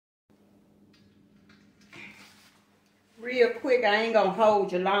Real quick, I ain't gonna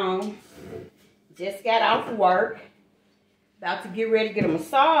hold you long. Just got off work. About to get ready to get a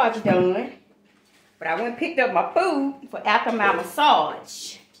massage done. But I went and picked up my food for after my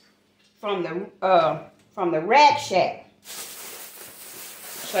massage from the Rack Shack.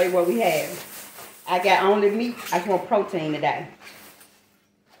 Show you what we have. I got only meat. I just want protein today.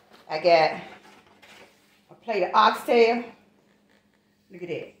 I got a plate of oxtail. Look at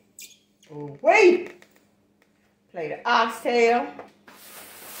that. Oh, wait. Plate of oxtail.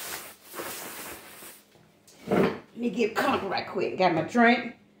 Let me get comfy right quick. Got my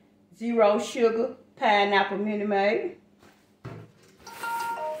drink. 0 sugar. Pineapple Minute Maid.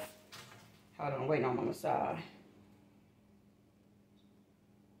 Hold on, waiting on my massage.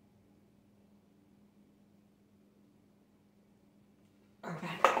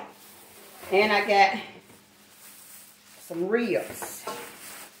 Okay. And I got some ribs.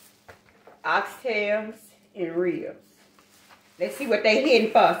 Oxtails and ribs. Let's see what they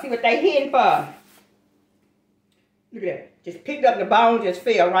hitting for. See what they hitting for. Look at that. Just picked up the bone, just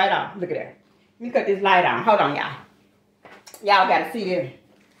fell right off. Look at that. Let me cut this light on. Hold on, y'all. Y'all gotta see this.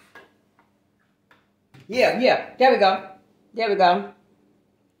 Yeah. There we go. There we go.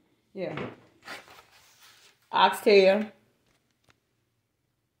 Yeah. Oxtail.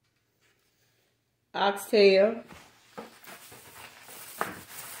 Oxtail.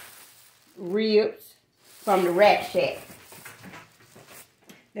 Ribs from the Rack Shack.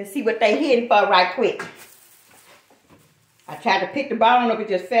 Let's see what they hitting for right quick. I tried to pick the bone up, it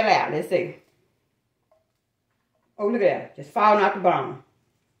just fell out. Let's see. Oh, look at that. Just falling out the bone.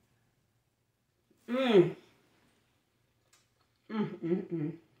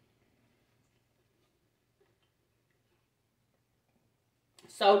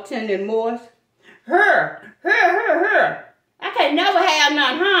 So tender and moist. Her. I can't never have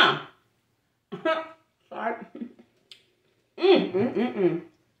none, huh? Sorry.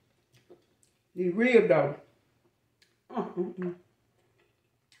 These ribs though.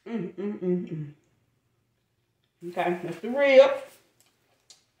 Okay, that's the rib.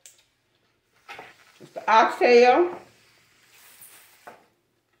 That's the oxtail.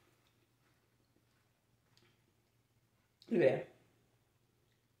 Look at that.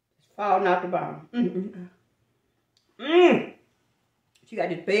 It's falling out the bone. She got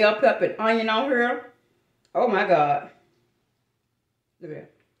this bell pepper and onion on her. Oh my God. Look at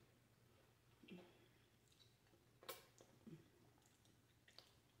that.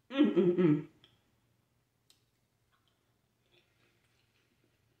 I'm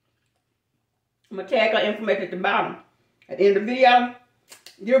going to tag her information at the bottom. At the end of the video,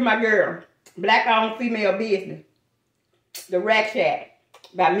 you're my girl. Black-owned female business. The Rack Shack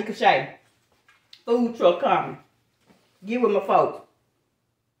by Mika Shay. Food truck coming. Get with my folks.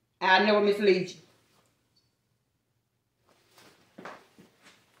 I'll never mislead you.